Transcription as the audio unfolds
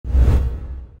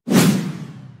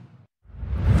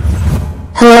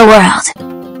Hello world.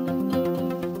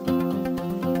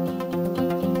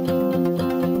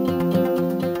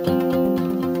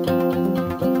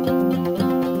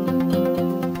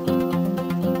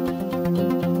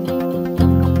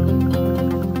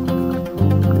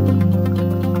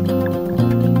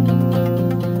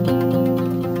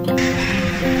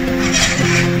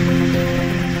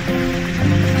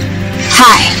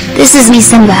 Hi, this is me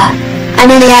Simba.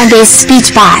 I'm an AI-based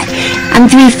speech bot. I'm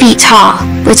 3 feet tall,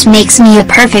 which makes me a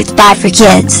perfect bot for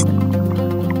kids.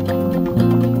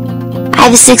 I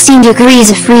have 16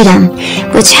 degrees of freedom,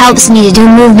 which helps me to do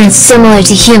movements similar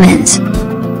to humans.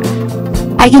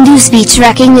 I can do speech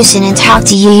recognition and talk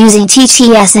to you using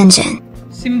TTS engine.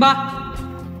 Simba.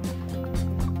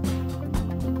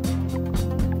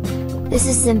 This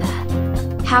is Simba.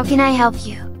 How can I help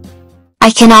you? I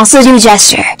can also do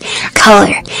gesture,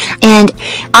 color, and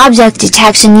object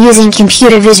detection using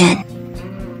computer vision.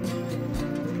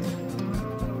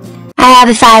 I have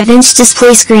a 5-inch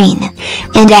display screen,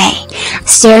 and a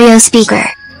stereo speaker.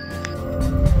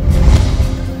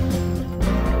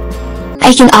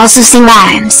 I can also sing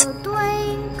rhymes.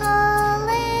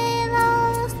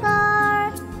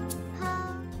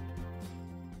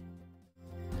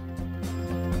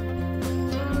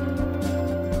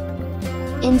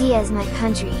 India is my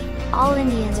country. All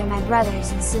Indians are my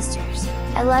brothers and sisters.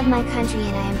 I love my country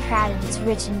and I am proud of its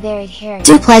rich and varied heritage.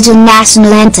 To pledge a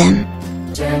national anthem.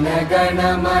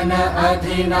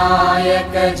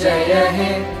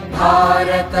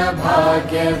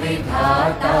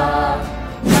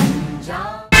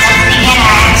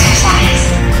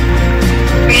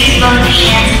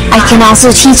 I can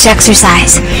also teach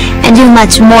exercise and do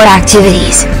much more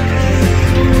activities.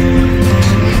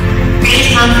 Raise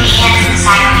both the hands and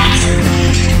sideways.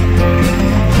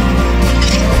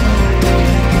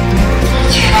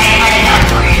 Lift your right leg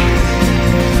upward.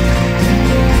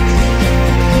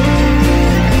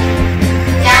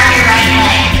 Down your right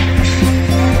leg.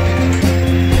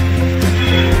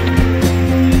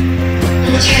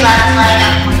 Lift your left leg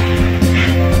upward.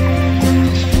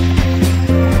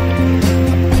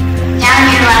 Down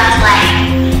your left leg.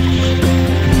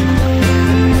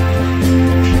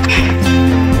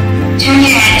 Turn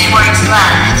your head towards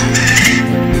left.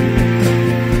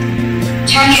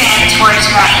 Turn your head towards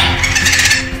right.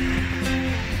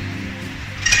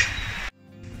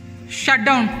 Shut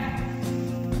down.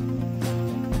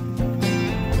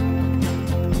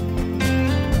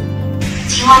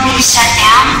 Do you want me to shut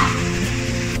down?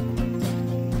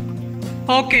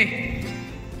 Okay.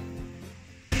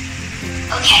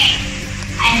 Okay,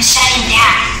 I'm shutting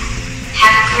down.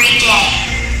 Have a great day.